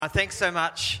Thanks so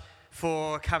much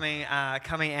for coming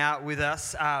out with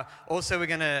us. Also, we're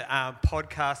going to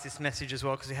podcast this message as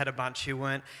well because we had a bunch who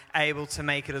weren't able to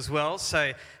make it as well. So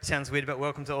it sounds weird, but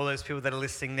welcome to all those people that are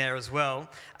listening there as well.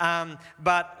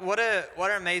 But what an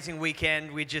amazing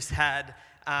weekend we just had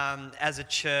as a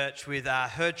church with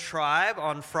Her Tribe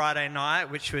on Friday night,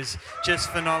 which was just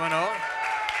phenomenal.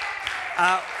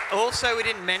 Also, we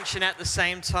didn't mention at the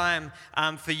same time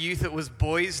for youth it was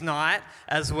Boys' Night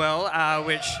as well,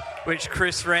 which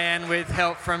Chris ran with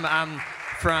help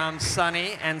from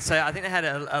Sunny, and so I think they had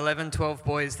 11, 12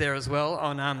 boys there as well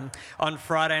on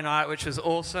Friday night, which was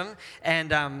awesome. And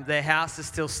their house is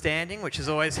still standing, which is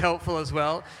always helpful as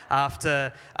well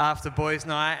after Boys'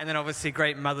 Night, and then obviously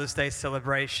great Mother's Day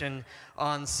celebration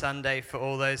on Sunday for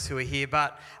all those who are here.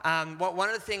 But one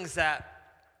of the things that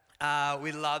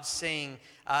we loved seeing,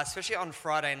 especially on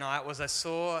Friday night, was I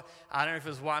don't know if it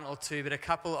was one or two, but a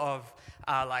couple of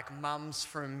mums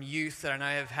from youth that I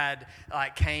know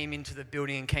have came into the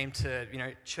building and came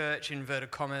to, church,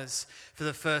 inverted commas, for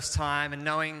the first time, and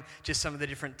knowing just some of the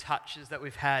different touches that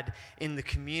we've had in the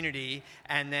community,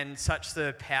 and then such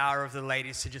the power of the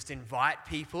ladies to just invite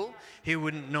people who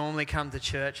wouldn't normally come to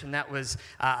church, and that was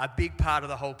a big part of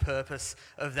the whole purpose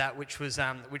of that, which was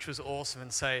awesome.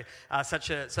 And so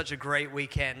such a great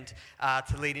weekend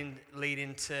to lead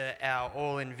into our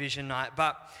All in Vision night.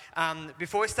 But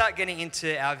before we start getting into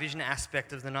our vision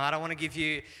aspect of the night, I want to give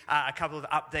you a couple of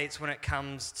updates when it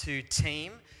comes to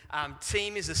team.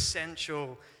 Team is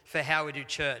essential for how we do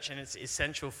church, and it's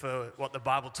essential for what the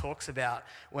Bible talks about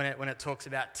when it talks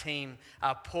about team.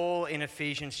 Paul in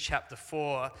Ephesians chapter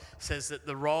 4 says that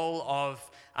the role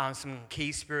of some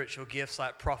key spiritual gifts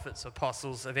like prophets,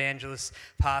 apostles, evangelists,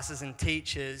 pastors, and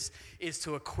teachers is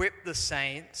to equip the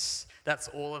saints. That's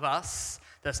all of us.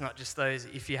 That's not just those,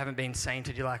 if you haven't been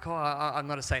sainted, you're like, I'm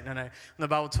not a saint. No. When the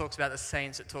Bible talks about the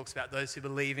saints, it talks about those who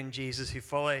believe in Jesus, who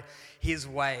follow his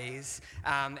ways.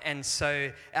 And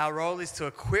so our role is to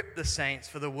equip the saints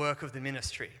for the work of the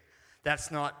ministry.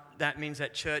 That means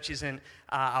that church isn't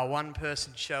a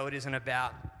one-person show. It isn't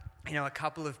about a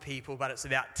couple of people, but it's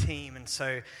about team. And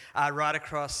so right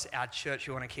across our church,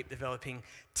 we want to keep developing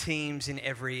teams in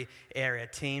every area,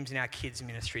 teams in our kids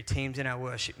ministry, teams in our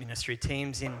worship ministry,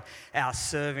 teams in our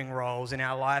serving roles, in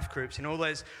our life groups, and all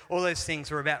those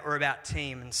things are about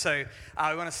team. And so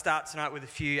we want to start tonight with a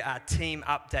few team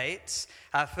updates.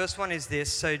 First one is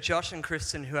this. So Josh and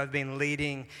Kristen, who have been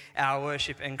leading our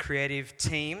worship and creative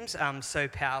teams so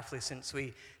powerfully since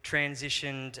we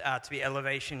transitioned to be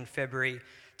Elevation in February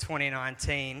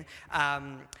 2019.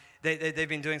 They've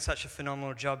been doing such a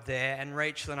phenomenal job there. And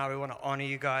Rachel and I, we want to honour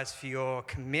you guys for your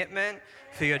commitment,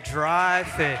 for your drive,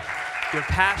 for your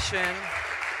passion,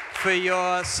 for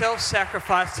your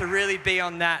self-sacrifice to really be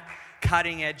on that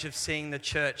cutting edge of seeing the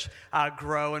church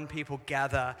grow and people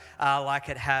gather like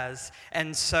it has.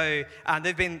 And so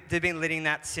they've been leading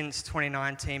that since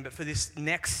 2019, but for this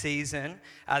next season,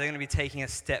 they're going to be taking a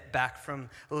step back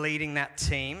from leading that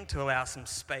team to allow some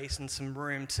space and some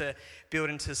room to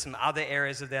build into some other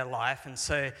areas of their life. And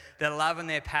so their love and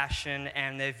their passion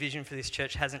and their vision for this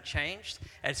church hasn't changed.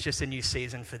 It's just a new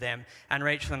season for them. And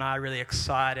Rachel and I are really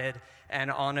excited and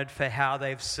honoured for how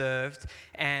they've served,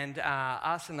 and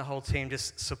us and the whole team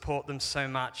just support them so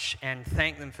much and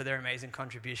thank them for their amazing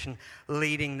contribution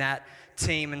leading that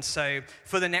team. And so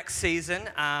for the next season,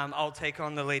 I'll take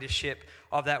on the leadership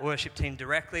of that worship team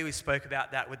directly. We spoke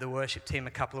about that with the worship team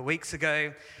a couple of weeks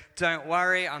ago. Don't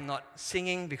worry, I'm not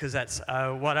singing because that's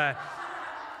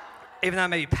even though I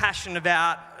may be passionate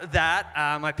about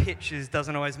that, my pitch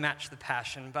doesn't always match the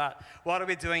passion. But what I'll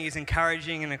be doing is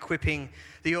encouraging and equipping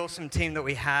the awesome team that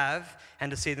we have, and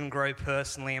to see them grow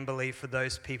personally and believe for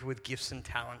those people with gifts and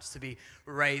talents to be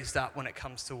raised up when it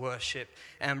comes to worship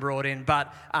and brought in.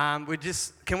 But can we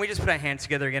just put our hands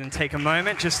together again and take a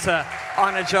moment just to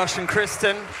honour Josh and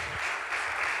Kristen?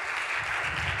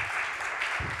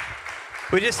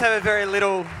 We just have a very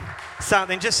little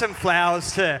something, just some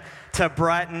flowers to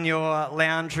brighten your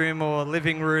lounge room or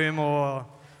living room or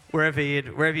wherever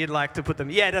you'd like to put them.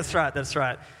 Yeah, that's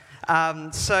right.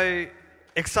 So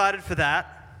excited for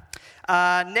that.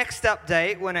 Next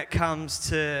update when it comes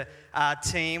to our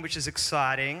team, which is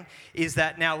exciting, is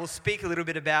that now we'll speak a little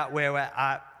bit about where we're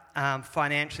at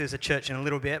financially as a church in a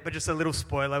little bit, but just a little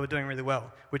spoiler, we're doing really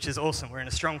well, which is awesome. We're in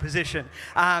a strong position.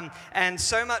 And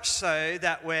so much so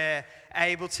that we're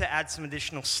able to add some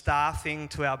additional staffing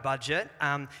to our budget.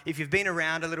 If you've been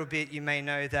around a little bit, you may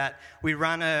know that we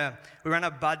run a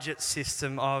budget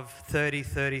system of 30,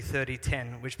 30, 30,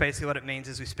 10, which basically what it means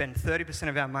is we spend 30%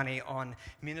 of our money on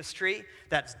ministry.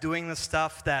 That's doing the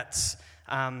stuff that's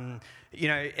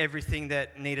everything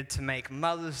that needed to make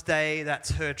Mother's Day,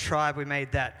 that's her tribe. We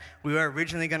made that. We were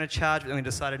originally going to charge, but then we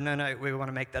decided, no, we want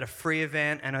to make that a free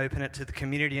event and open it to the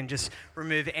community and just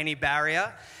remove any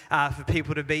barrier for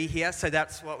people to be here. So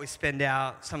that's what we spend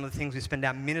some of the things we spend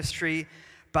our ministry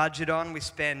budget on. We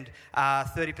spend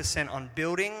 30% on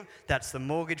building. That's the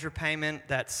mortgage repayment.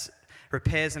 That's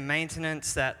repairs and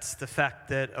maintenance. That's the fact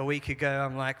that a week ago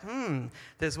I'm like,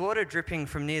 there's water dripping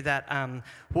from near that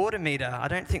water meter. I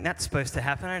don't think that's supposed to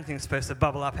happen. I don't think it's supposed to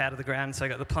bubble up out of the ground, so I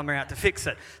got the plumber out to fix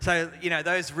it. So,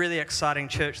 those really exciting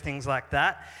church things like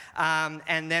that.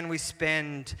 And then we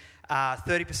spend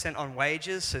 30% on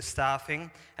wages, so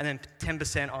staffing, and then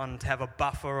 10% on to have a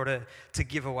buffer or to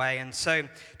give away. And so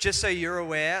just so you're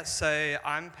aware, so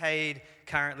I'm paid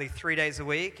currently 3 days a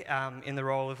week in the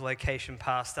role of location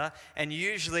pastor. And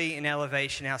usually in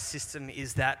Elevation, our system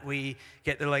is that we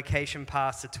get the location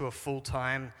pastor to a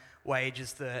full-time wage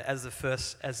as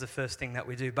the first thing that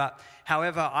we do. But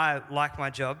however, I like my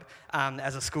job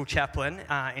as a school chaplain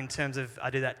in terms of I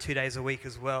do that 2 days a week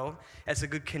as well. It's a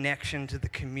good connection to the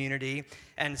community.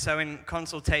 And so in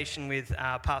consultation with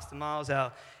Pastor Miles,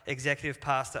 our executive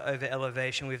pastor over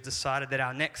Elevation, we've decided that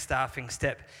our next staffing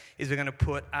step is we're going to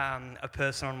put a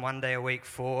person on 1 day a week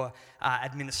for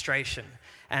administration.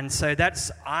 And so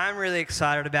I'm really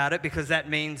excited about it because that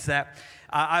means that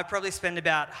I probably spend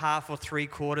about half or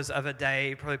 3/4 of a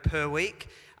day probably per week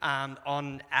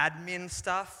on admin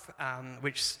stuff,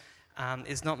 which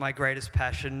is not my greatest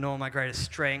passion nor my greatest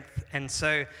strength. And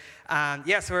so, so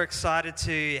we're excited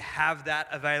to have that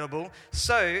available.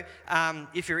 So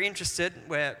if you're interested,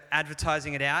 we're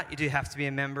advertising it out. You do have to be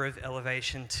a member of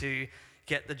Elevation to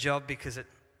get the job because it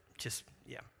just,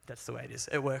 that's the way it is.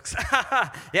 It works.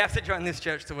 You have to join this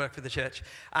church to work for the church.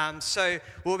 So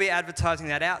we'll be advertising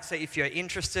that out. So if you're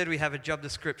interested, we have a job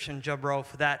description, job role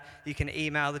for that. You can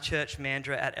email the church,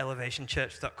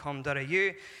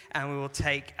 mandra@elevationchurch.com.au, and we will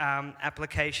take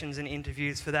applications and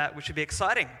interviews for that, which would be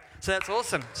exciting. So that's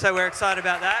awesome. So we're excited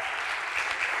about that.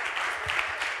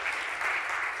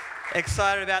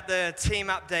 Excited about the team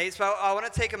updates. Well, I want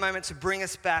to take a moment to bring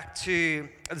us back to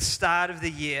the start of the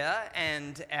year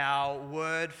and our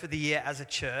word for the year as a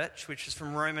church, which is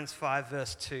from Romans 5,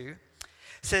 verse 2.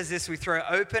 It says this: we throw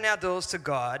open our doors to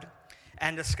God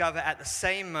and discover at the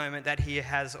same moment that He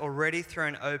has already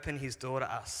thrown open His door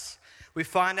to us. We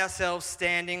find ourselves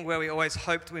standing where we always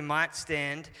hoped we might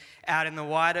stand, out in the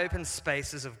wide open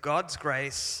spaces of God's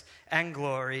grace and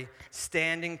glory,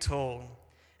 standing tall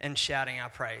and shouting our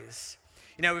praise.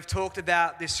 We've talked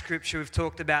about this scripture, we've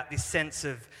talked about this sense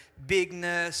of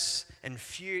bigness and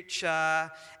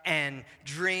future and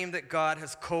dream that God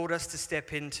has called us to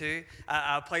step into,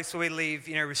 a place where we leave,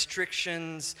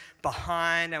 restrictions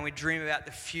behind and we dream about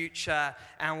the future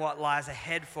and what lies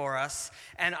ahead for us.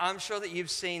 And I'm sure that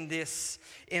you've seen this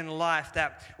in life,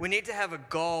 that we need to have a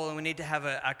goal and we need to have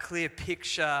a clear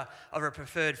picture of a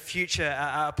preferred future,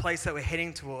 a place that we're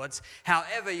heading towards.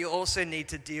 However, you also need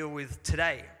to deal with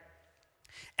today.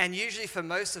 And usually for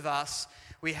most of us,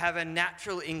 we have a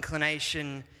natural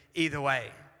inclination either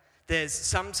way. There's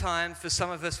sometimes, for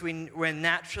some of us, we're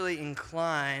naturally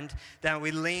inclined that we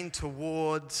lean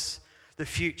towards the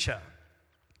future.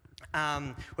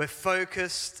 We're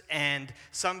focused, and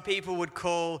some people would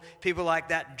call people like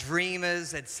that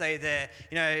dreamers. They'd say they're,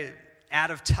 out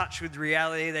of touch with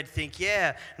reality. They'd think,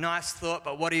 nice thought,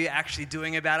 but what are you actually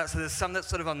doing about it? So there's some that's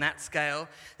sort of on that scale.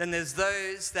 Then there's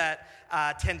those that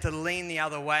tend to lean the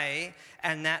other way,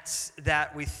 and that's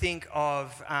that we think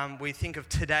of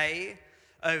today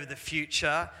over the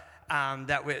future.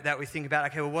 That we think about,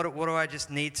 okay, well, what do I just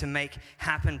need to make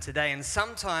happen today? And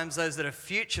sometimes those that are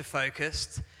future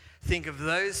focused think of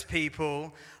those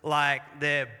people like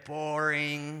they're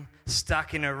boring,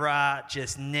 stuck in a rut,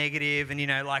 just negative, and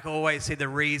always see the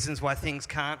reasons why things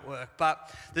can't work.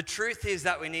 But the truth is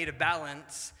that we need a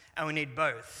balance, and we need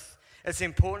both. It's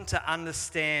important to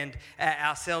understand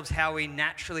ourselves, how we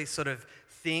naturally sort of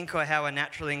think or how we're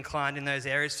naturally inclined in those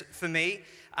areas. For me,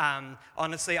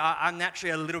 honestly, I'm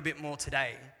naturally a little bit more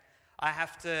today.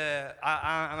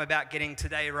 I'm about getting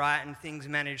today right and things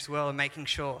managed well and making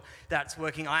sure that's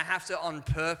working. I have to, on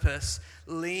purpose,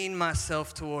 lean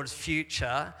myself towards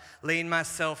future, lean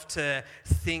myself to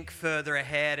think further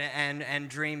ahead and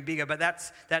dream bigger. But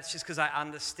that's just because I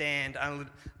understand,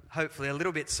 hopefully a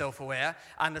little bit self-aware,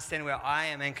 understand where I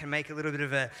am and can make a little bit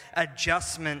of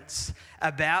adjustments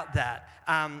about that.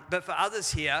 But for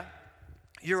others here,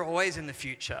 you're always in the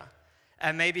future.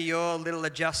 And maybe your little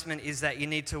adjustment is that you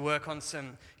need to work on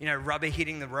some, rubber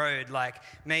hitting the road. Like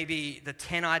maybe the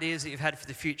 10 ideas that you've had for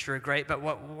the future are great, but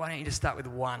why don't you just start with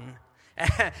one?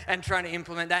 and trying to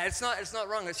implement that. It's not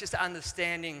wrong. It's just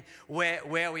understanding where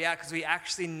we are, because we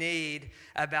actually need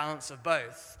a balance of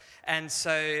both. And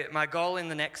so my goal in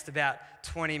the next about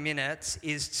 20 minutes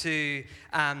is to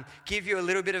give you a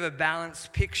little bit of a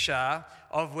balanced picture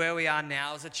of where we are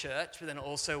now as a church, but then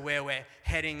also where we're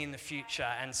heading in the future.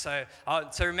 And so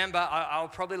remember, I'll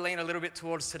probably lean a little bit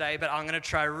towards today, but I'm going to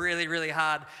try really, really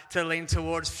hard to lean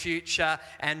towards future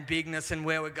and bigness and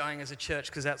where we're going as a church,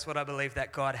 because that's what I believe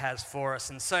that God has for us.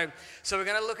 And so we're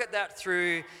going to look at that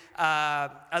through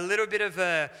a little bit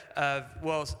of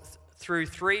through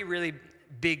three really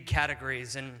big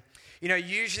categories. And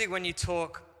usually when you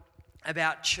talk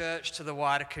about church to the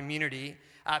wider community,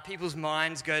 people's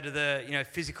minds go to the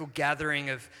physical gathering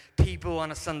of people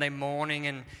on a Sunday morning,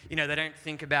 and they don't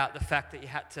think about the fact that you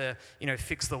had to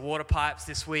fix the water pipes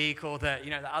this week, or the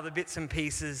other bits and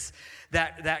pieces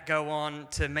that go on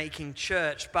to making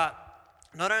church. But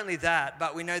not only that,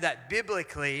 but we know that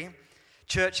biblically,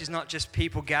 church is not just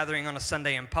people gathering on a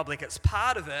Sunday in public. It's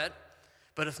part of it,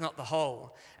 but it's not the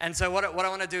whole. And so what I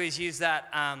want to do is use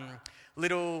that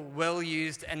little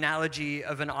well-used analogy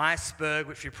of an iceberg,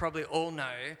 which we probably all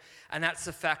know, and that's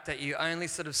the fact that you only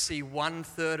sort of see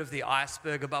 1/3 of the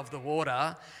iceberg above the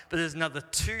water, but there's another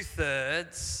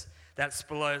 2/3 that's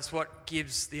below. It's what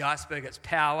gives the iceberg its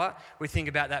power. We think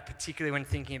about that particularly when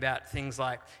thinking about things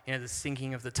like the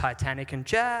sinking of the Titanic and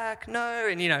Jack, no,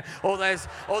 and all those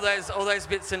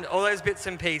bits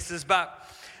and pieces. But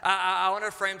I want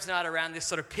to frame tonight around this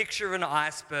sort of picture of an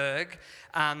iceberg,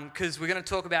 because we're going to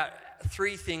talk about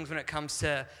three things when it comes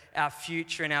to our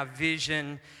future and our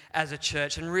vision as a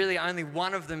church, and really only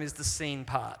one of them is the seen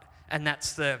part, and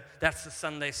that's the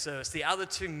Sunday service. The other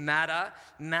two matter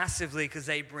massively because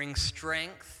they bring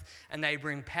strength and they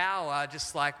bring power,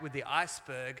 just like with the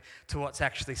iceberg, to what's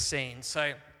actually seen.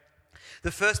 So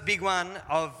the first big one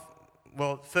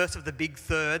first of the big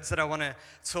thirds that I want to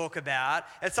talk about,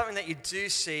 it's something that you do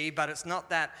see, but it's not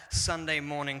that Sunday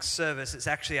morning service. It's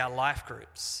actually our life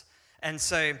groups. And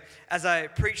so, as I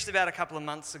preached about a couple of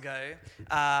months ago,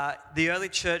 the early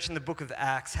church in the book of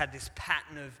Acts had this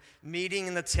pattern of meeting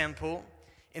in the temple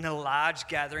in a large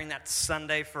gathering, that's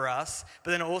Sunday for us,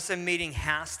 but then also meeting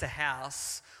house to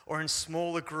house or in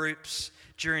smaller groups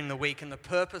during the week. And the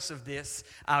purpose of this,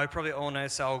 we probably all know,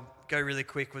 so I'll go really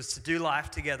quick, was to do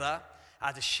life together,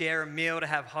 to share a meal, to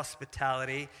have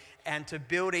hospitality, and to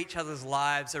build each other's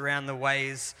lives around the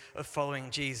ways of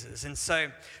following Jesus. And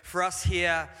so for us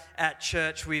here at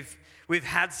church, we've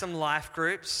had some life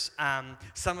groups.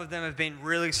 Some of them have been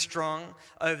really strong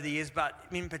over the years, but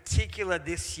in particular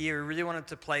this year, we really wanted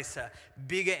to place a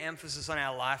bigger emphasis on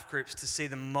our life groups to see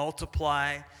them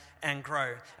multiply and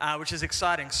grow, which is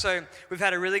exciting. So we've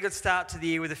had a really good start to the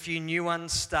year with a few new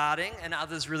ones starting and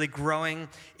others really growing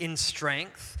in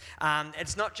strength.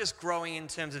 It's not just growing in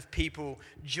terms of people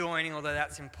joining, although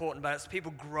that's important, but it's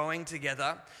people growing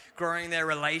together, growing their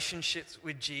relationships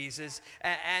with Jesus,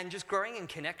 and just growing in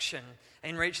connection.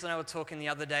 And Rachel and I were talking the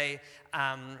other day,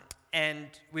 and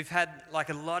we've had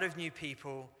a lot of new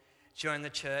people join the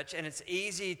church, and it's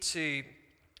easy to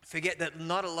forget that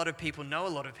not a lot of people know a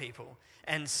lot of people.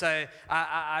 And so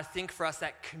I think for us,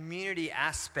 that community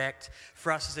aspect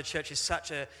for us as a church is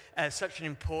such an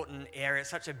important area,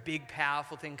 such a big,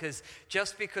 powerful thing, because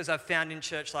just because I've found in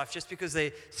church life, just because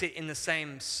they sit in the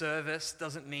same service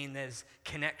doesn't mean there's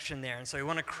connection there. And so we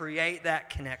want to create that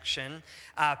connection,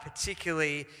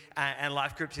 particularly, and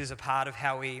life groups is a part of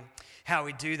how we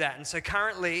do that. And so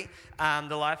currently,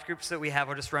 the life groups that we have,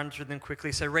 I'll just run through them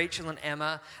quickly. So Rachel and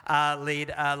Emma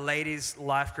lead a ladies'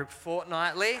 life group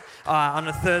fortnightly on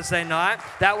a Thursday night.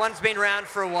 That one's been around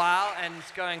for a while and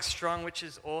it's going strong, which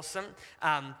is awesome.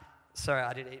 Sorry,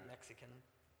 I did eat Mexican.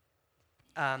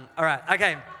 All right,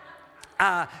 okay.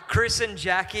 Chris and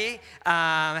Jackie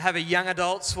have a young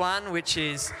adults one, which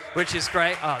is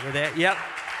great. Oh, they're there. Yep.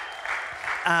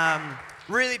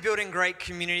 Really building great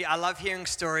community. I love hearing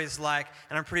stories like,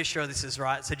 and I'm pretty sure this is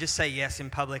right, so just say yes in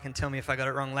public and tell me if I got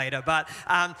it wrong later. But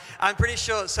I'm pretty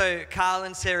sure, so Carl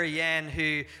and Sarah Yan,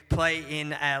 who play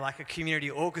in a community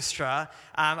orchestra,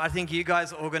 I think you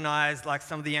guys organised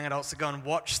some of the young adults to go and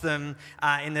watch them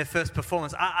in their first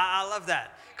performance. I love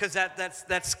that, because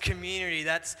that's community,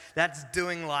 that's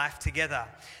doing life together.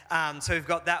 So we've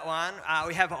got that one.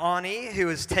 We have Ani, who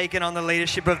has taken on the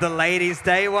leadership of the Ladies'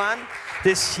 Day one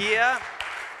this year,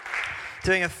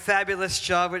 doing a fabulous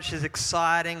job, which is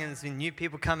exciting, and there's been new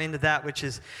people come into that, which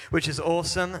is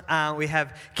awesome. We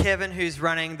have Kevin, who's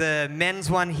running the men's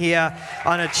one here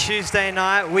on a Tuesday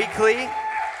night weekly.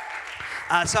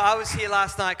 So I was here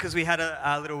last night because we had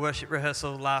a little worship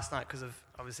rehearsal last night because of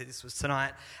obviously this was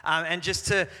tonight. And just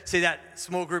to see that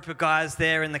small group of guys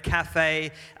there in the cafe,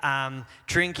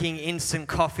 drinking instant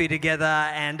coffee together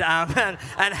and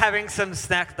having some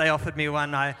snack. They offered me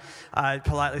one. I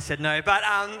politely said no. But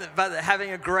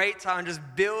having a great time, just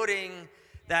building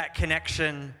that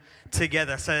connection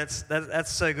together. So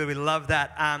that's so good. We love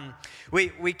that.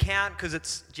 We count, because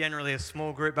it's generally a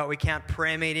small group, but we count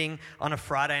prayer meeting on a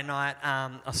Friday night.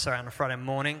 On a Friday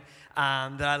morning.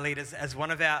 That I lead as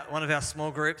one of our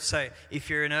small groups. So if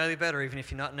you're an early bird, or even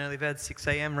if you're not an early bird, 6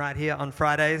 a.m. right here on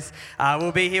Fridays,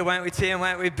 we'll be here, won't we, Tim?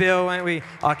 Won't we, Bill? Won't we?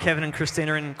 Oh, Kevin and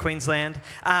Christina in Queensland,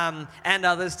 and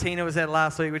others. Tina was there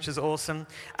last week, which is awesome.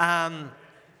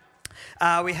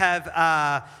 We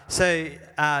have,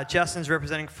 Justin's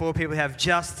representing 4 people. We have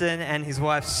Justin and his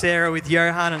wife Sarah with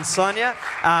Johan and Sonia.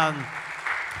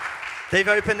 They've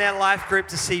opened their life group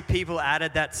to see people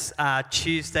added. That's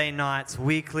Tuesday nights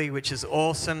weekly, which is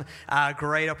awesome.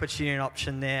 Great opportunity and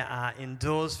option there in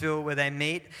Dawesville where they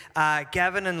meet.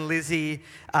 Gavin and Lizzie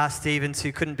Stevens,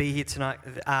 who couldn't be here tonight,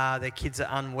 their kids are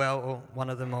unwell, or one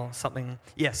of them or something.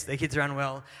 Yes, their kids are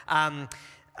unwell.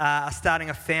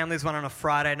 Starting a families one on a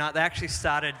Friday night. They actually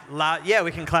started,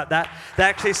 we can clap that. They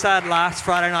actually started last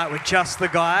Friday night with just the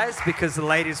guys because the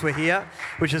ladies were here,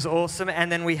 which is awesome.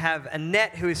 And then we have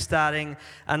Annette, who is starting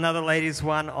another ladies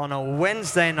one on a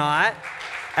Wednesday night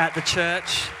at the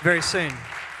church very soon,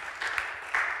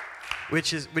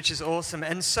 which is awesome.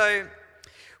 And so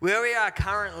where we are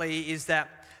currently is that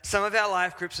some of our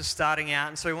life groups are starting out,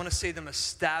 and so we want to see them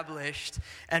established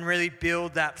and really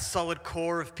build that solid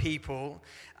core of people,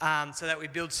 so that we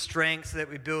build strength, so that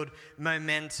we build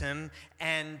momentum,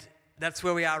 and that's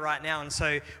where we are right now. And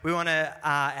so we want to,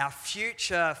 our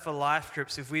future for life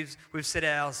groups, if we've set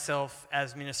ourselves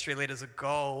as ministry leaders a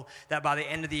goal that by the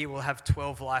end of the year we'll have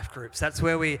 12 life groups. That's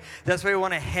where we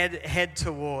want to head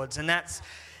towards, and that's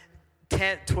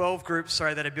 12 groups,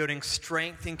 that are building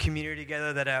strength in community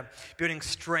together, that are building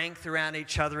strength around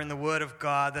each other in the Word of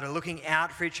God, that are looking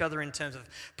out for each other in terms of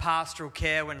pastoral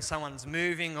care when someone's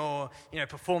moving or,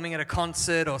 performing at a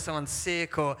concert, or someone's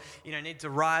sick, or, need to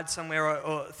ride somewhere,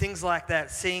 or things like that,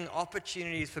 seeing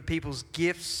opportunities for people's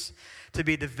gifts to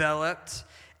be developed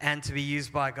and to be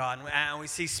used by God. And we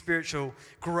see spiritual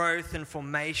growth and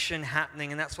formation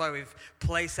happening, and that's why we've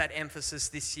placed that emphasis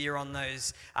this year on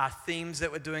those themes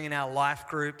that we're doing in our life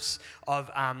groups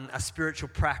of a spiritual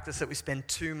practice that we spend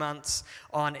 2 months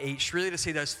on each, really to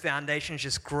see those foundations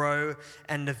just grow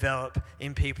and develop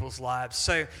in people's lives.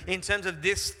 So in terms of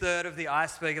this third of the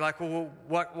iceberg, you're like, well,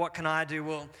 what can I do?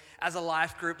 Well, as a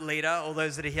life group leader, all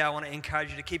those that are here, I want to encourage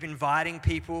you to keep inviting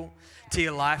people to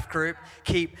your life group.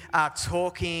 Keep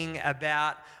talking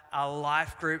about our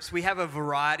life groups. We have a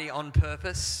variety on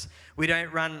purpose. We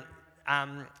don't run,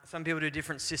 some people do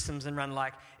different systems and run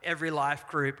like every life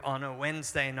group on a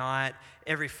Wednesday night,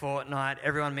 every fortnight,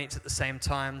 everyone meets at the same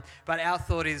time. But our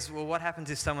thought is, well, what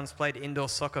happens if someone's played indoor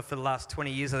soccer for the last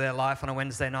 20 years of their life on a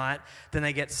Wednesday night, then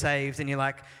they get saved, and you're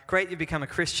like, great, you become a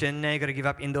Christian, now you've got to give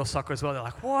up indoor soccer as well. They're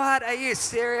like, what? Are you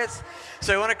serious?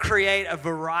 So we want to create a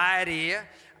variety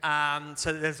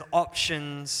so that there's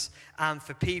options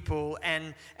for people.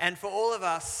 And for all of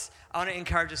us, I want to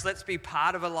encourage us, let's be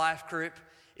part of a life group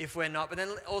if we're not, but then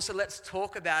also let's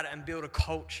talk about it and build a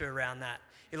culture around that.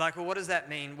 You're like, well, what does that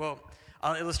mean? Well,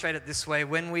 I'll illustrate it this way.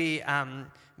 When we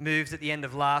moved at the end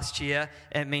of last year,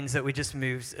 it means that we just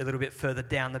moved a little bit further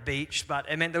down the beach, but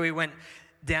it meant that we went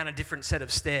down a different set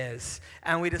of stairs.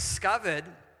 And we discovered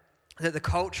that the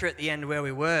culture at the end where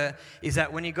we were is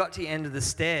that when you got to the end of the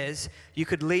stairs, you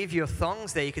could leave your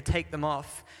thongs there, you could take them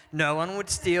off. No one would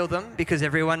steal them because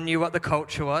everyone knew what the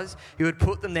culture was. You would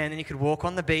put them there and then you could walk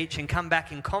on the beach and come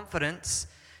back in confidence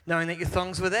knowing that your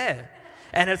thongs were there.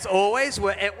 And it's always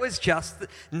where it was just,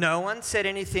 no one said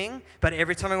anything, but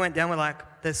every time we went down, we're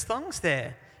like, there's thongs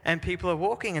there. And people are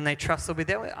walking and they trust they'll be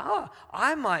there.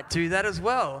 I might do that as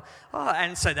well.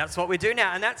 And so that's what we do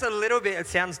now. And that's a little bit, it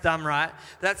sounds dumb, right?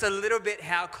 That's a little bit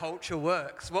how culture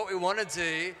works. What we want to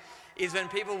do is when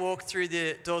people walk through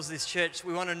the doors of this church,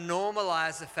 we want to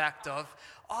normalize the fact of,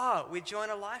 we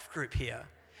join a life group here.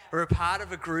 We're a part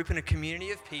of a group and a community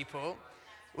of people.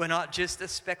 We're not just a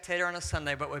spectator on a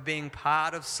Sunday, but we're being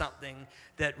part of something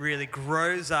that really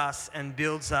grows us and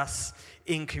builds us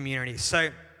in community. So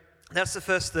that's the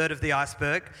first third of the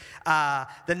iceberg.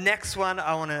 The next one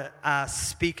I want to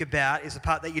speak about is the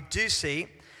part that you do see.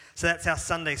 So that's our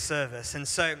Sunday service. And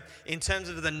so in terms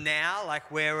of the now,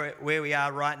 like where we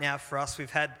are right now for us,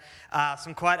 we've had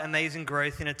some quite amazing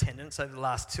growth in attendance over the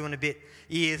last 2 and a bit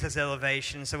years as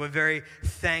Elevation. So we're very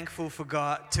thankful for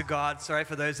God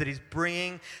for those that He's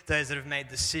bringing, those that have made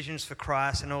decisions for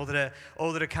Christ, and all that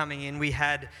are coming in. We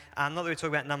had, not that we talk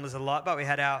about numbers a lot, but we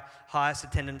had our highest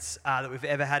attendance that we've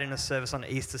ever had in a service on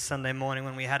Easter Sunday morning,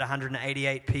 when we had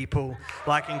 188 people,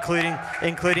 like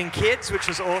including kids, which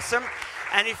was awesome.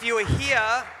 And if you were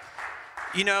here,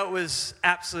 you know it was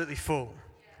absolutely full.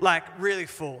 Like, really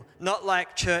full. Not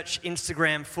like church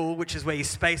Instagram full, which is where you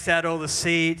space out all the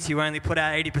seats, you only put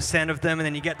out 80% of them, and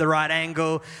then you get the right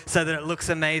angle so that it looks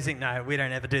amazing. No, we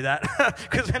don't ever do that,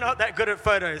 because we're not that good at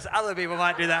photos. Other people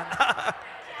might do that.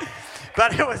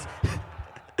 But it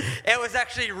was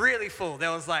actually really full.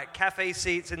 There was like cafe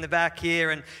seats in the back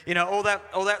here, and all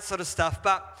that sort of stuff.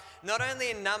 But not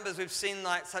only in numbers, we've seen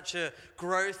like such a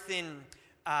growth in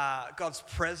God's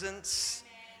presence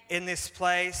in this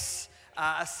place,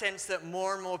 a sense that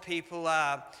more and more people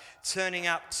are turning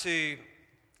up to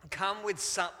come with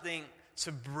something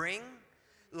to bring.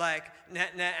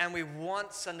 And we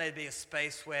want Sunday to be a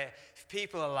space where if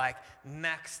people are like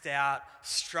maxed out,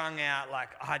 strung out, like,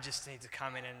 I just need to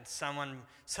come in and someone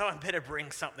better bring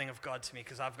something of God to me,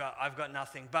 because I've got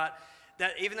nothing. But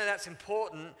that, even though that's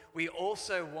important, we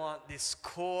also want this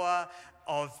core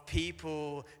of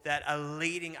people that are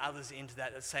leading others into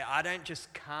that say, I don't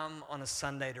just come on a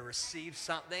Sunday to receive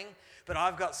something, but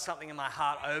I've got something in my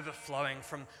heart overflowing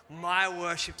from my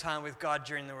worship time with God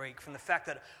during the week, from the fact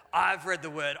that I've read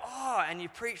the word, and you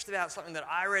preached about something that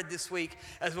I read this week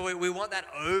as well. We want that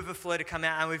overflow to come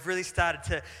out, and we've really started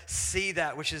to see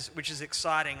that, which is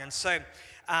exciting. And so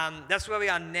that's where we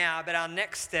are now. But our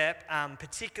next step,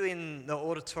 particularly in the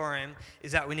auditorium,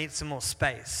 is that we need some more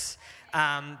space.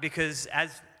 Because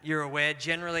as you're aware,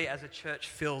 generally as a church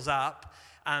fills up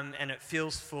and it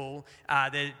feels full,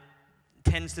 there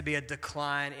tends to be a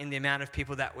decline in the amount of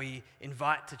people that we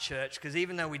invite to church, because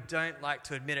even though we don't like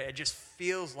to admit it, it just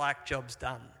feels like job's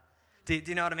done. Do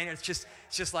you know what I mean? It's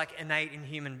just like innate in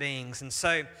human beings. And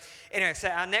so, anyway, so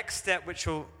our next step, which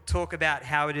we'll talk about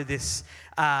how we do this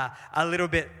a little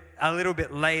bit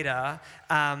later,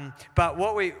 but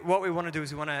what we want to do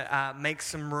is we want to make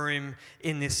some room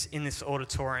in this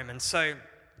auditorium. And so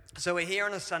we're here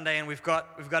on a Sunday, and we've got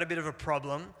a bit of a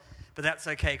problem, but that's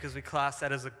okay, because we class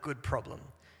that as a good problem.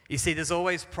 You see, there's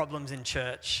always problems in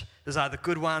church. There's either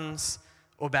good ones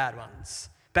or bad ones.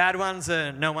 Bad ones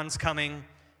are no one's coming,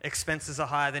 expenses are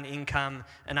higher than income,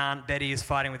 and Aunt Betty is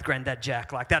fighting with Granddad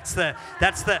Jack. Like, that's the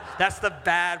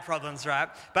bad problems, right?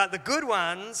 But the good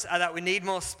ones are that we need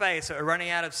more space, that we're running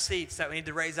out of seats, that we need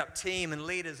to raise up team and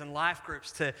leaders and life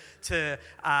groups to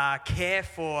care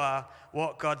for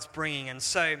what God's bringing. And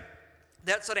so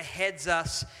that sort of heads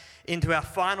us into our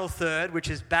final third, which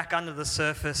is back under the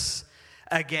surface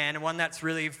again, one that's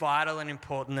really vital and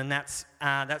important, and that's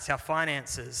our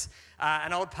finances.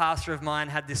 An old pastor of mine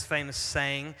had this famous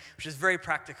saying, which is very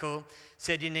practical.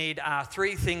 Said you need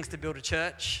 3 things to build a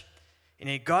church. You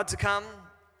need God to come,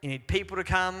 you need people to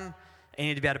come, and you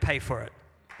need to be able to pay for it.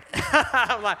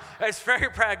 I'm like, it's very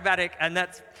pragmatic,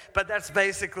 but that's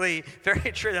basically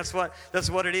very true. That's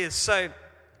what it is. So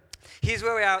here's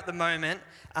where we are at the moment.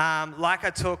 Like I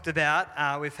talked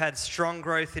about, we've had strong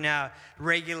growth in our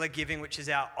regular giving, which is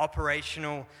our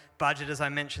operational budget, as I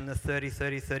mentioned, the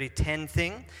 30-30-30-10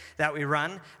 thing that we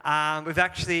run. We've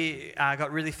actually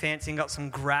got really fancy and got some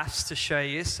graphs to show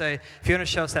you. So if you want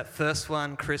to show us that first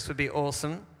one, Chris, would be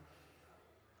awesome.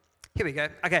 Here we go.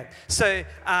 Okay, so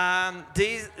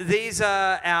these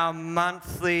are our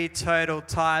monthly total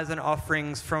tithes and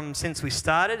offerings from since we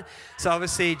started. So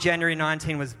obviously January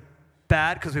 19 was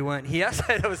bad because we weren't here. So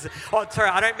it was, sorry,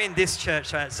 I don't mean this church,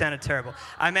 so it sounded terrible.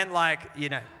 I meant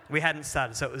we hadn't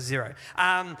started, so it was 0.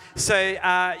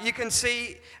 So you can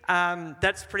see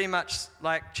that's pretty much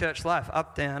like church life,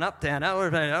 up, down,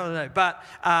 but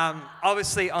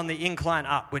obviously on the incline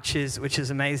up, which is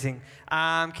amazing.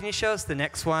 Can you show us the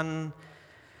next one?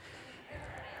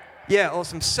 Yeah,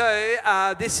 awesome. So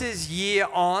this is year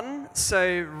on.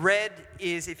 So red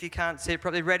is, if you can't see it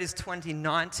properly, red is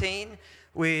 2019,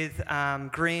 with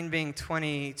green being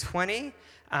 2020,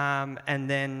 and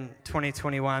then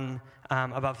 2021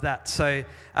 above that. So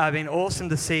it's been awesome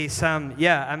to see some,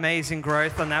 amazing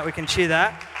growth on that. We can cheer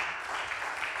that.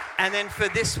 And then for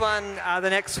this one, the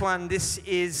next one, this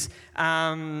is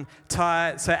so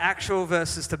actual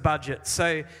versus the budget.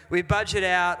 So we budget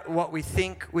out what we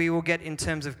think we will get in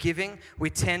terms of giving. We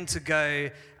tend to go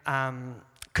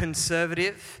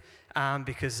conservative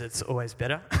because it's always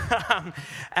better.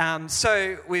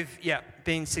 So we've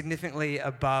been significantly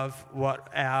above what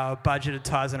our budgeted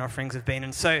tithes and offerings have been.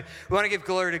 And so we want to give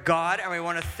glory to God, and we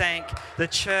want to thank the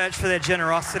church for their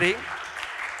generosity.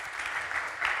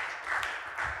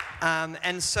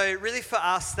 And so really for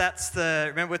us,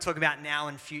 remember we're talking about now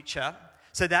and future.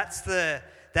 So that's the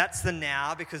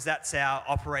now, because that's our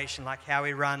operation, like how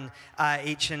we run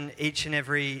each and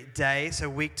every day, so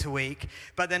week to week.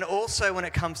 But then also when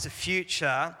it comes to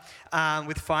future,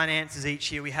 with finances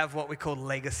each year, we have what we call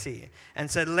legacy. And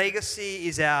so legacy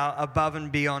is our above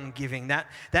and beyond giving.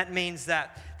 That means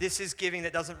that this is giving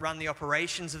that doesn't run the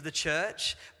operations of the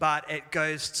church, but it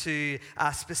goes to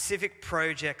specific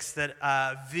projects that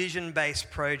are vision-based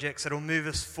projects that will move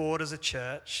us forward as a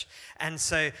church. And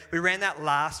so we ran that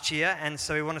last year, and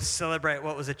so we want to celebrate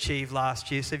what was achieved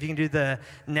last year. So if you can do the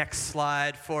next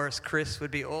slide for us, Chris, would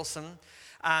be awesome.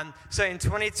 So in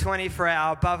 2020, for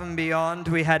our above and beyond,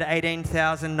 we had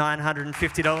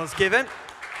 $18,950 given,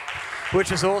 which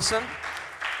was awesome.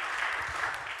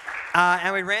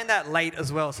 And we ran that late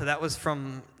as well, so that was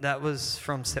from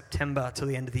September till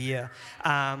the end of the year,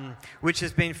 which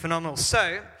has been phenomenal.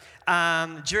 So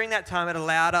during that time, it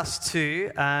allowed us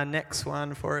to next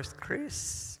one for us,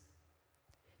 Chris.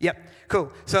 Yep,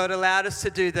 cool. So it allowed us to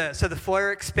do the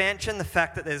foyer expansion, the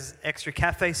fact that there's extra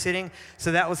cafe sitting.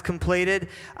 So that was completed.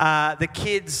 The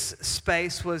kids'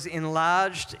 space was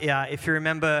enlarged. If you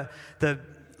remember, the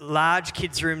large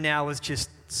kids' room now was just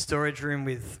storage room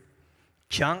with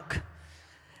junk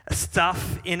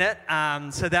stuff in it.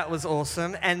 So that was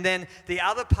awesome. And then the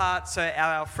other part, so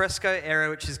our alfresco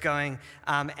area, which is going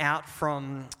out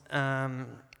from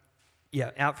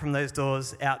those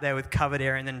doors, out there with covered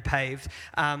area and then paved.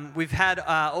 We've had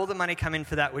all the money come in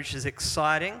for that, which is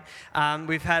exciting.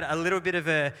 We've had a little bit of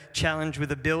a challenge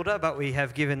with a builder, but we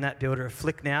have given that builder a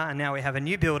flick now, and now we have a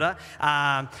new builder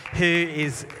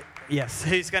who's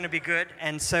going to be good.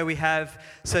 And so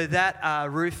that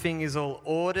roofing is all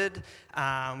ordered.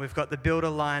 We've got the builder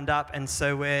lined up, and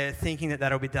so we're thinking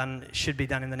that should be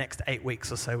done in the next 8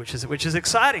 weeks or so, which is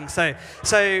exciting. So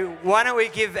why don't we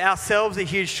give ourselves a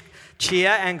huge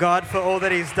cheer and God for all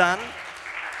that He's done.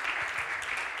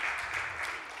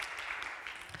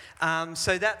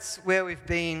 So that's where we've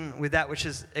been with that, which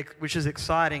is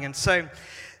exciting. And so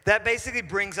that basically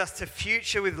brings us to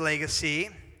future with legacy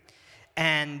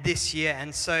and this year.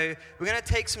 And so we're going to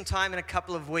take some time in a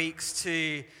couple of weeks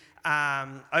to,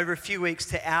 over a few weeks,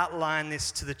 to outline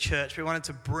this to the church. We wanted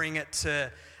to bring it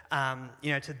to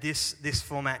this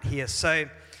format here. So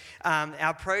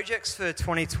our projects for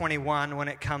 2021, when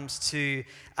it comes to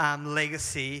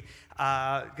legacy,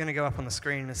 are going to go up on the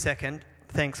screen in a second.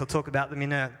 Thanks. I'll talk about them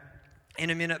in a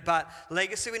minute. But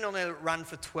legacy, we normally run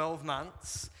for 12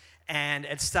 months. And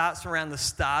it starts around the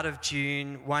start of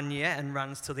June one year and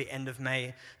runs till the end of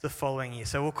May the following year.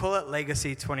 So we'll call it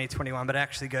Legacy 2021, but it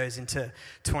actually goes into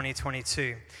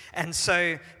 2022. And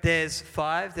so there's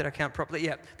 5, did I count properly?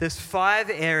 Yep. There's 5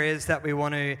 areas that we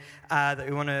want to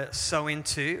sow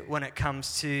into when it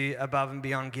comes to above and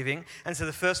beyond giving. And so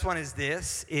the first one is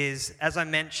as I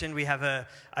mentioned, we have a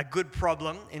good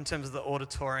problem in terms of the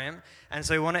auditorium. And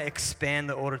so we want to expand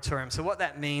the auditorium. So what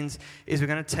that means is we're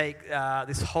going to take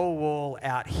this whole wall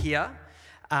out here,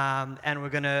 and we're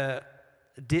going to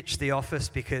ditch the office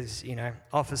because,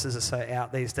 offices are so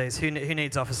out these days. Who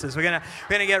needs offices? We're going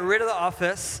to get rid of the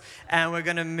office, and we're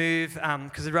going to move,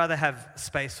 because we'd rather have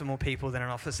space for more people than an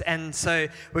office. And so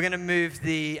we're going to move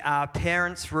the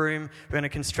parents' room. We're going to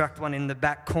construct one in the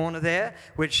back corner there,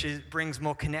 which brings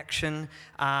more connection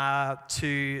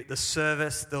to the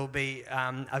service. There'll be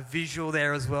a visual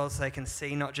there as well, so they can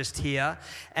see, not just hear.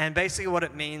 And basically what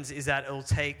it means is that it'll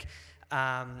take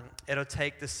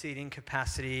the seating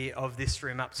capacity of this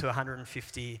room up to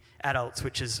 150 adults,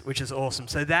 which is awesome.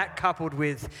 So that, coupled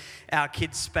with our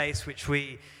kids' space, which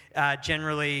we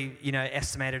generally,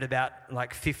 estimated about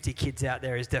like 50 kids out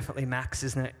there, is definitely max,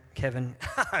 isn't it, Kevin?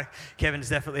 Kevin's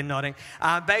definitely nodding.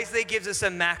 Basically gives us a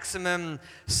maximum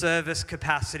service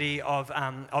capacity of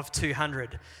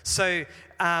 200. So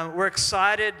we're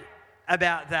excited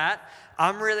about that.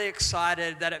 I'm really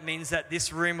excited that it means that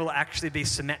this room will actually be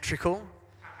symmetrical.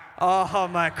 Oh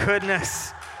my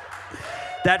goodness.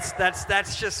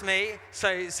 That's just me.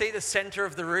 So you see the center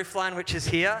of the roof line, which is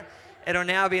here? It'll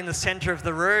now be in the center of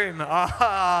the room.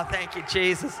 Oh, thank you,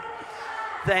 Jesus.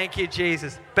 Thank you,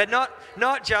 Jesus. But not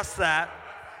just that.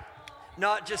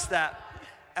 Not just that.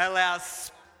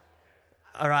 Allows...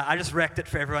 All right, I just wrecked it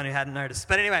for everyone who hadn't noticed.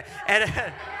 But anyway,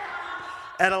 it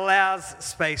allows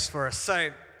space for us.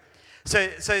 So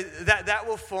that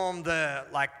will form the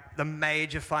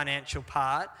major financial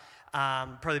part.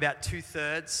 Probably about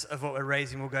 2/3 of what we're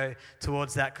raising will go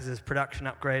towards that, because there's production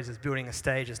upgrades, there's building a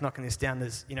stage, there's knocking this down,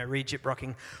 there's re-gyp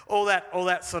rocking, all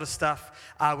that sort of stuff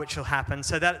which will happen.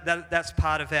 So that's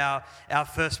part of our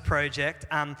first project.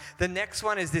 The next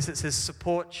one is this. It says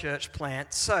support church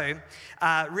plant. So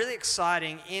really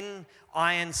exciting in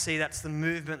INC, that's the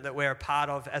movement that we're a part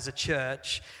of as a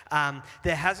church.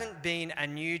 There hasn't been a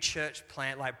new church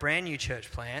plant, like brand new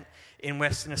church plant, in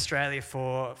Western Australia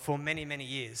for many, many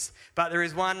years. But there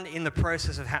is one in the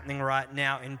process of happening right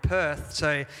now in Perth,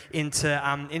 so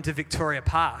into Victoria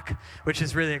Park, which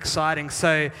is really exciting.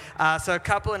 So a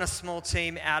couple and a small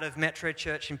team out of Metro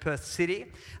Church in Perth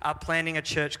City are planning a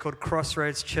church called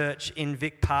Crossroads Church in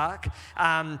Vic Park.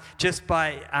 Just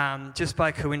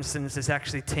by coincidence, it's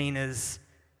actually Tina's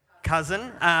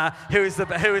cousin, who is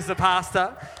the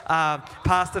pastor,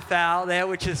 Pastor Fowl there,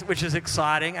 which is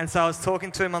exciting. And so I was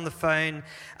talking to him on the phone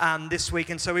this week,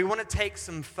 and so we want to take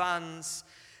some funds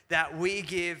that we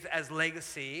give as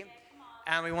legacy,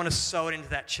 and we want to sow it into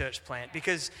that church plant,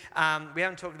 because we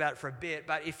haven't talked about it for a bit,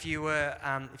 but if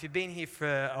you've been here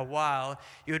for a while,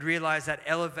 you would realize that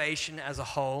Elevation as a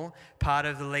whole, part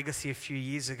of the legacy a few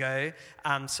years ago,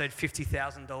 sowed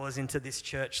 $50,000 into this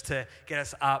church to get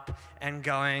us up and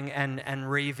going and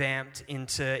revamped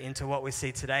into what we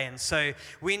see today. And so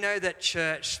we know that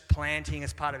church planting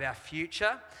is part of our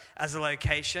future as a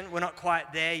location. We're not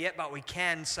quite there yet, but we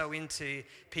can sow into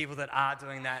people that are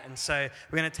doing that. And so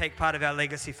we're going to take part of our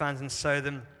legacy funds and sow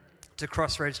them to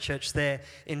Crossroads Church there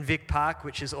in Vic Park,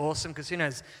 which is awesome, because who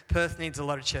knows, Perth needs a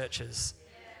lot of churches.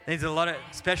 Needs a lot of,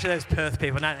 especially those Perth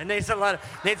people. No, it needs a lot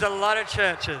of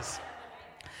churches.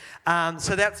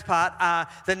 So that's part.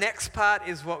 The next part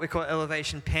is what we call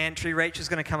Elevation Pantry. Rachel's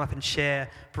going to come up and share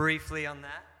briefly on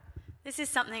that. This is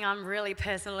something I'm really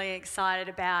personally excited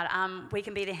about. We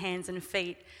can be the hands and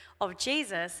feet of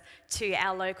Jesus to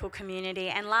our local community.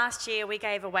 And last year we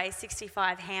gave away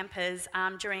 65 hampers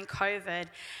during COVID.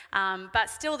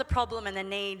 But still the problem and the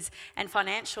needs and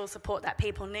financial support that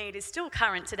people need is still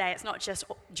current today. It's not just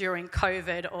during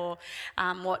COVID or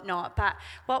whatnot. But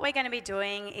what we're going to be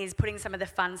doing is putting some of the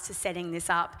funds to setting this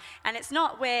up. And it's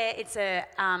not where it's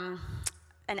an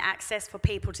access for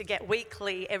people to get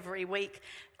every week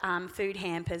food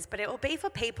hampers, but it will be for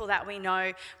people that we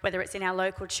know, whether it's in our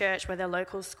local church, whether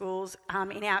local schools,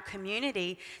 in our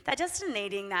community, that just are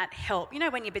needing that help. You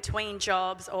know, when you're between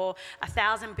jobs or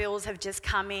 1,000 bills have just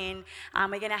come in,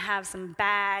 we're going to have some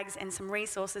bags and some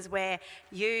resources where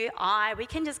we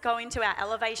can just go into our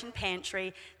Elevation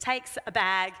Pantry, take a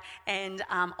bag and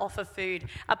offer food.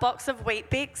 A box of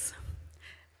Wheat Bix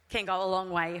can go a long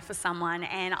way for someone,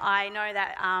 and I know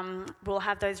that we'll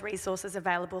have those resources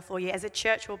available for you. As a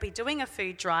church, we'll be doing a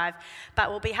food drive, but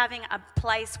we'll be having a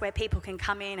place where people can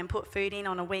come in and put food in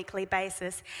on a weekly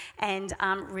basis and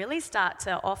really start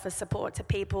to offer support to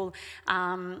people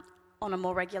on a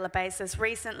more regular basis.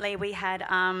 Recently, we had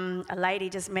a lady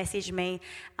just message me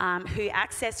who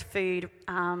accessed food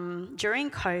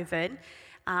during COVID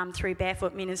through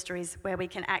Barefoot Ministries, where we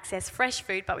can access fresh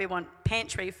food, but we want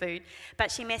pantry food.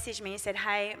 But she messaged me and said,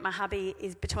 hey, my hubby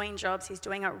is between jobs, he's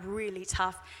doing it really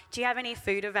tough. Do you have any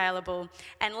food available?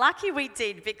 And lucky we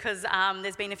did, because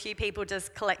there's been a few people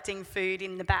just collecting food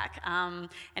in the back and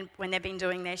when they've been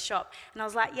doing their shop. And I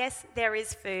was like, yes, there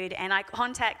is food. And I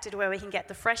contacted where we can get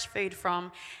the fresh food from,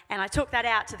 and I took that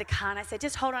out to the car and I said,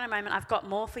 just hold on a moment, I've got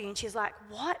more for you. And she's like,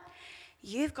 what?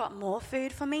 You've got more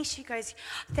food for me? She goes,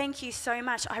 thank you so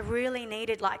much. I really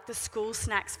needed the school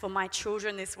snacks for my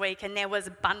children this week. And there was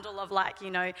a bundle of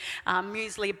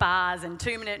muesli bars and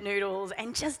 2-minute noodles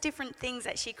and just different things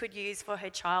that she could use for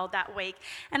her child that week.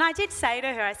 And I did say to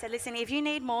her, I said, listen, if you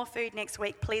need more food next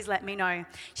week, please let me know.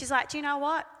 She's like, do you know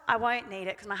what? I won't need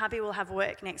it because my hubby will have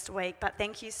work next week, but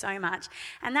thank you so much.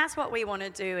 And that's what we want to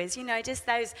do is, just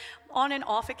those on and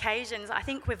off occasions. I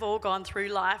think we've all gone through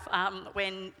life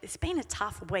when it's been a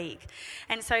tough week.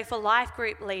 And so for life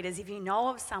group leaders, if you know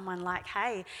of someone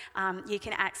hey, you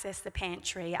can access the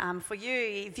pantry. For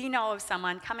you, if you know of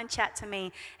someone, come and chat to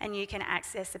me and you can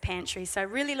access the pantry. So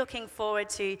really looking forward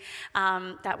to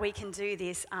that we can do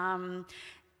this.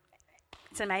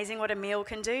 It's amazing what a meal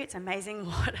can do. It's amazing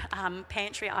what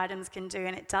pantry items can do,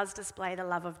 and it does display the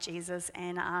love of Jesus.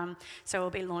 And so we'll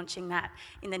be launching that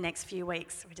in the next few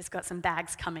weeks. We've just got some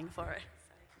bags coming for it.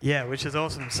 Yeah, which is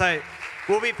awesome. So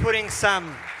we'll be putting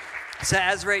some So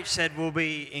as Rach said, we'll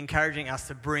be encouraging us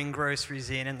to bring groceries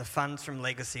in and the funds from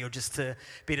Legacy, or just to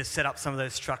set up some of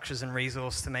those structures and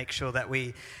resources to make sure that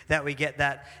we get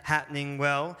that happening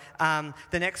well.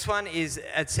 The next one is,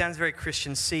 it sounds very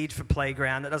Christian, seed for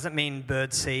playground. That doesn't mean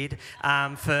bird seed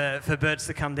for birds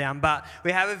to come down, but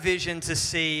we have a vision to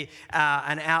see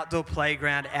an outdoor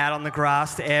playground out on the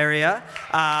grassed area,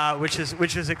 which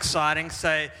is exciting.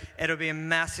 So it'll be a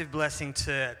massive blessing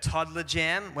to Toddler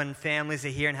Jam when families are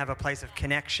here and have a place of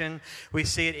connection. We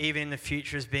see it even in the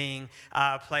future as being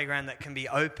a playground that can be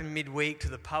open midweek to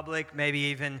the public, maybe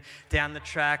even down the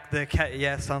track.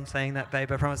 Yes, I'm saying that,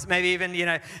 babe, I promise. Maybe even,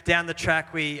 down the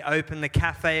track we open the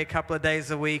cafe a couple of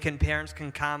days a week and parents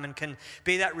can come and can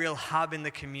be that real hub in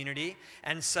the community.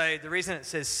 And so the reason it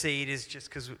says seed is just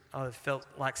because I felt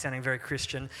like sounding very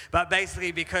Christian, but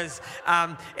basically because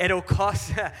it'll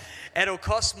cost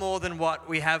more than what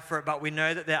we have for it, but we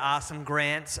know that there are some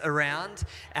grants around,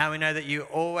 and we know that you're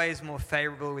always more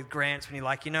favourable with grants when you're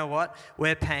like, you know what,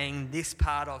 we're paying this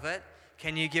part of it.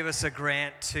 Can you give us a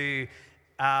grant to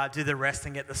do the rest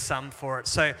and get the sum for it?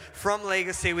 So from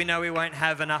Legacy, we know we won't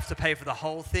have enough to pay for the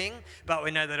whole thing, but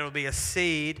we know that it'll be a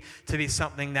seed to be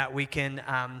something that we can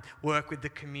work with the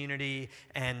community,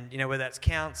 and whether that's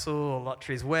council or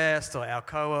Lotteries West or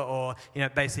Alcoa or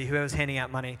basically whoever's handing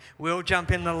out money, we'll jump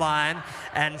in the line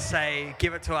and say,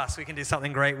 give it to us, we can do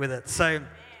something great with it. So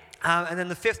and then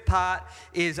the fifth part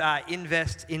is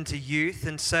invest into youth.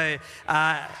 And so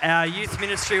our youth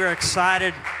ministry, we're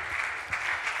excited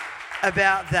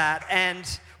about that. And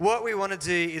what we want to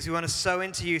do is we want to sow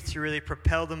into youth to really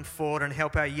propel them forward and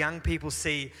help our young people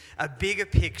see a bigger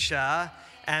picture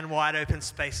and wide open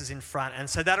spaces in front. And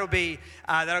so that'll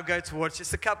go towards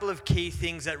just a couple of key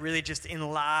things that really just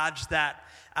enlarge that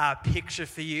picture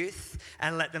for youth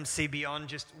and let them see beyond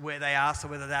just where they are. So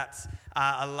whether that's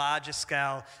a larger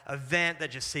scale event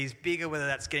that just sees bigger, whether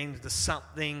that's getting to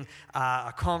something,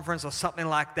 a conference or something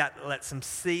like that lets them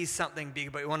see something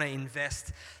bigger. But we want to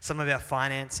invest some of our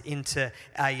finance into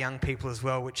our young people as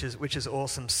well, which is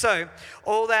awesome. So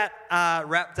all that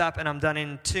wrapped up, and I'm done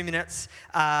in 2 minutes,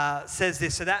 says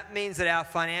this. So that means that our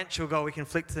financial goal, we can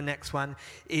flick to the next one,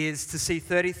 is to see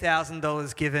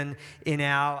 $30,000 given in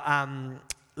our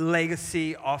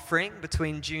Legacy offering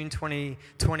between June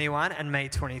 2021 and May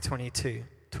 2022.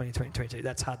 2022,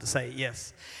 that's hard to say,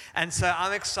 yes. And so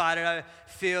I'm excited. I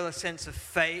feel a sense of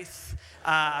faith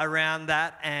around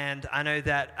that, and I know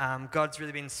that God's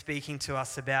really been speaking to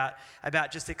us about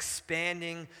just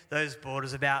expanding those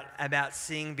borders, about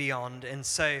seeing beyond. And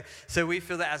so we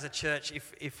feel that as a church,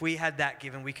 if we had that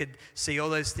given, we could see all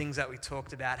those things that we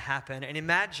talked about happen. And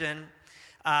imagine,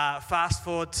 fast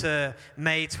forward to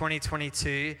May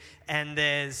 2022, and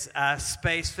there's a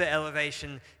Space for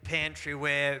Elevation pantry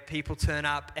where people turn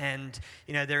up and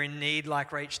they're in need,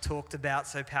 like Rach talked about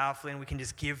so powerfully, and we can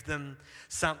just give them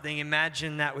something.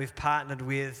 Imagine that we've partnered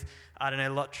with, I don't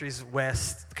know, Lotteries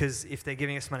West, because if they're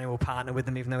giving us money, we'll partner with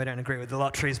them, even though we don't agree with the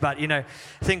lotteries. But, I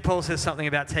think Paul says something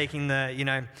about taking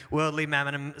the, worldly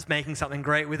mammon and making something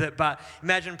great with it. But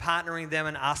imagine partnering them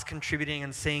and us contributing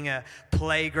and seeing a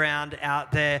playground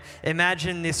out there.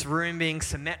 Imagine this room being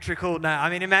symmetrical. No, I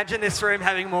mean, imagine this room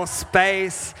having more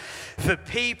space for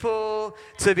people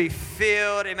to be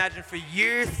filled. Imagine for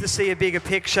youth to see a bigger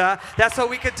picture. That's what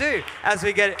we could do as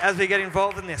we get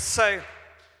involved in this. So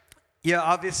you're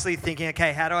obviously thinking,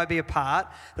 okay, how do I be a part?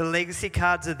 The Legacy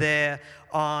cards are there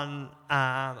on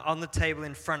the table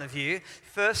in front of you.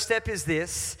 First step is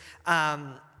this,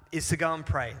 is to go and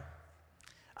pray.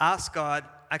 Ask God,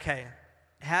 okay,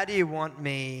 how do you want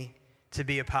me to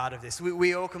be a part of this?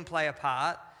 We all can play a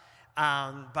part,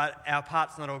 but our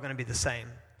part's not all going to be the same.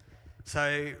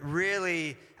 So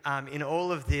really, in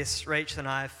all of this, Rachel and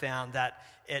I have found that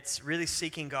it's really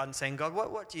seeking God and saying, God,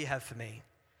 what do you have for me?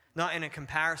 Not in a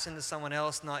comparison to someone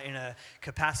else, not in a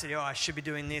capacity, I should be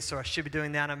doing this or I should be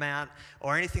doing that amount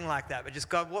or anything like that. But just,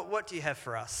 God, what do you have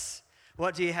for us?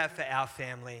 What do you have for our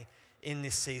family in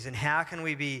this season? How can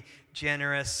we be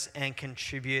generous and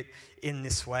contribute in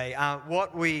this way?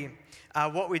 What we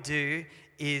do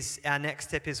is, our next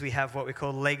step is we have what we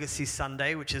call Legacy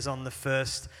Sunday, which is on the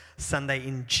first Sunday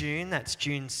in June. That's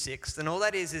June 6th. And all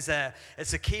that is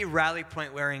it's a key rally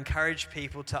point where I encourage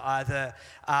people to either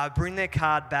bring their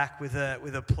card back with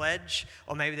a pledge,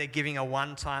 or maybe they're giving a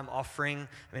one-time offering.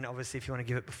 I mean, obviously, if you want to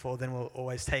give it before, then we'll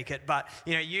always take it. But,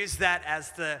 use that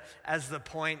as the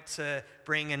point to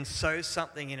bring and sow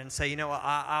something in and say,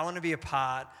 I want to be a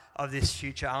part of this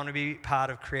future. I want to be part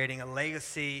of creating a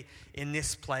legacy in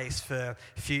this place for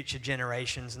future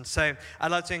generations. And so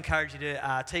I'd like to encourage you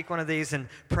to take one of these and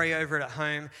pray over it at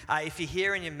home. If you're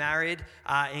here and you're married,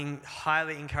 I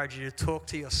highly encourage you to talk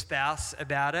to your spouse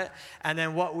about it. And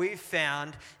then what we've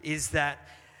found is that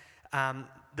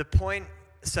the point,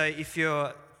 so if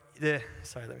you're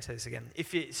sorry, let me say this again.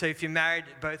 If you're married,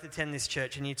 both attend this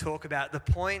church, and you talk about the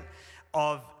point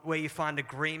of where you find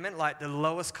agreement, like the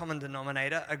lowest common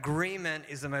denominator, agreement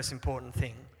is the most important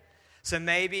thing. So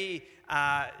maybe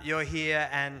you're here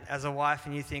and as a wife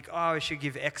and you think, oh, we should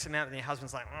give X amount, and your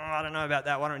husband's like, oh, I don't know about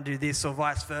that, why don't we do this, or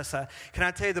vice versa. Can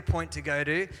I tell you the point to go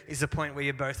to is the point where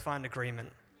you both find agreement.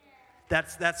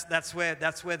 That's where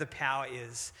the power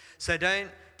is. So don't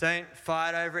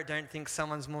fight over it. Don't think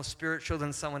someone's more spiritual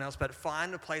than someone else, but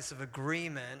find a place of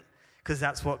agreement, because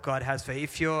that's what God has for you.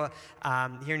 If you're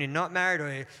here and you're not married,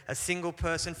 or a single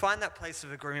person, find that place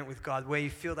of agreement with God where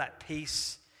you feel that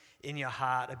peace in your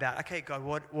heart about, okay, God,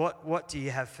 what do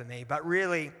you have for me? But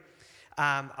really,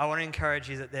 I want to encourage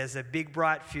you that there's a big,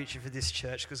 bright future for this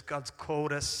church, because God's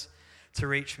called us to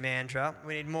reach Mandurah.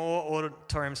 We need more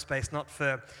auditorium space, not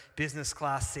for business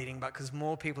class seating, but because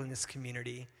more people in this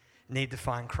community need to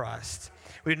find Christ.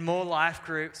 We need more life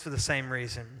groups for the same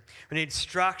reason. We need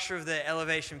structure of the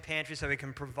Elevation Pantry so we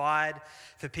can provide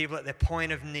for people at their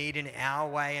point of need in our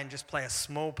way and just play a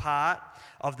small part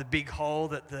of the big whole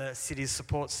that the city's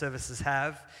support services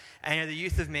have. And the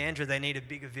youth of Mandurah, they need a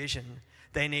bigger vision.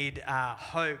 They need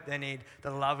hope. They need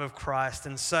the love of Christ.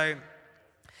 And so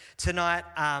tonight,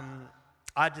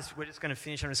 we're just going to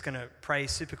finish. I'm just going to pray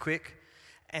super quick,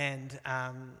 and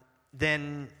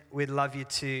then we'd love you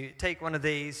to take one of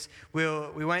these. We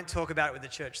won't talk about it with the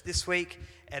church this week.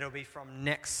 It'll be from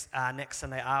next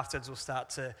Sunday afterwards. We'll start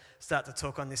to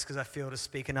talk on this, because I feel to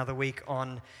speak another week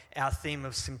on our theme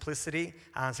of simplicity.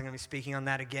 So I'm going to be speaking on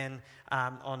that again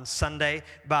on Sunday.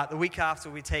 But the week after,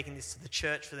 we'll be taking this to the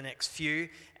church for the next few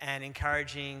and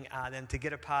encouraging them to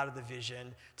get a part of the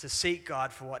vision, to seek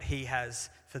God for what He has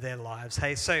for their lives.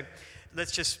 Hey, so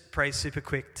let's just pray super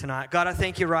quick tonight. God, I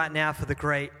thank you right now for the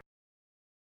great